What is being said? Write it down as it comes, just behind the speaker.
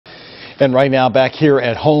And right now, back here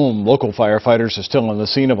at home, local firefighters are still on the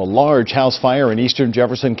scene of a large house fire in eastern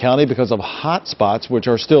Jefferson County because of hot spots, which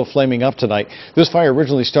are still flaming up tonight. This fire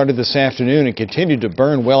originally started this afternoon and continued to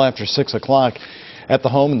burn well after 6 o'clock. At the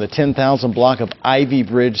home in the 10,000 block of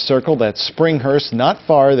Ivybridge Circle, that's Springhurst, not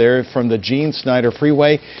far there from the Gene Snyder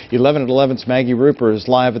Freeway. 11 at 11's Maggie Rupert is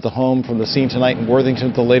live at the home from the scene tonight in Worthington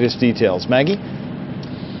with the latest details. Maggie?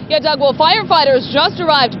 Yeah, Doug, well, firefighters just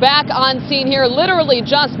arrived back on scene here literally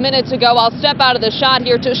just minutes ago. I'll step out of the shot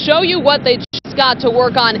here to show you what they just got to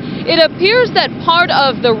work on. It appears that part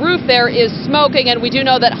of the roof there is smoking, and we do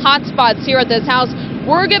know that hot spots here at this house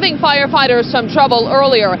were giving firefighters some trouble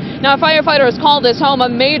earlier. Now, firefighters called this home a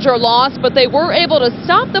major loss, but they were able to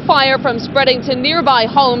stop the fire from spreading to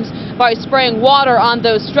nearby homes by spraying water on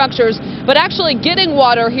those structures. But actually getting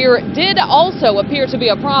water here did also appear to be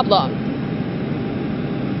a problem.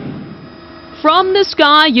 From the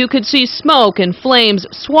sky, you could see smoke and flames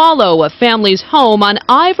swallow a family's home on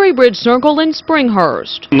Ivybridge Circle in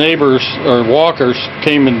Springhurst. Neighbors or walkers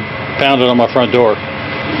came and pounded on my front door.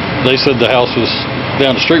 They said the house was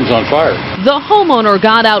down the street was on fire. The homeowner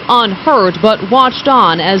got out unhurt but watched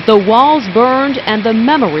on as the walls burned and the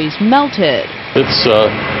memories melted. It's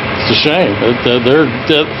a shame.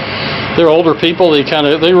 They're older people. They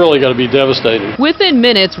really got to be devastated. Within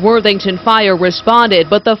minutes, Worthington Fire responded,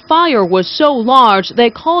 but the fire was so large they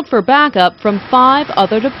called for backup from 5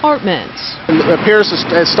 other departments. It appears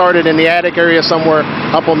it started in the attic area somewhere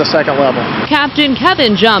up on the 2nd level. Captain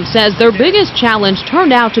Kevin Jump says their biggest challenge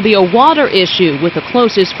turned out to be a water issue, with the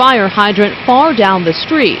closest fire hydrant far down the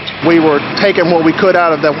street. We were taking what we could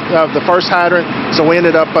out of the first hydrant, so we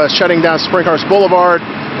ended up shutting down Springhurst Boulevard,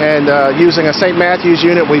 and using a St. Matthews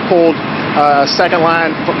unit, we pulled a second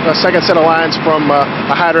set of lines from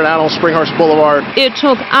a hydrant out on Springhurst Boulevard. It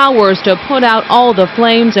took hours to put out all the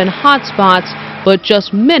flames and hot spots, but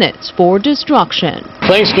just minutes for destruction.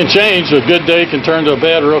 Things can change. A good day can turn to a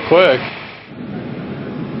bad real quick.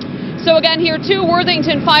 So again, here 2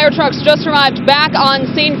 Worthington fire trucks just arrived back on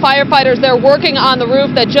scene. Firefighters, they're working on the roof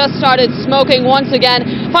that just started smoking once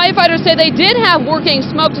again. Firefighters say they did have working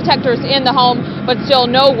smoke detectors in the home, but still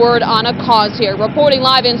no word on a cause here. Reporting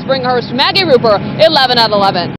live in Springhurst, Maggie Rupert, 11 at 11.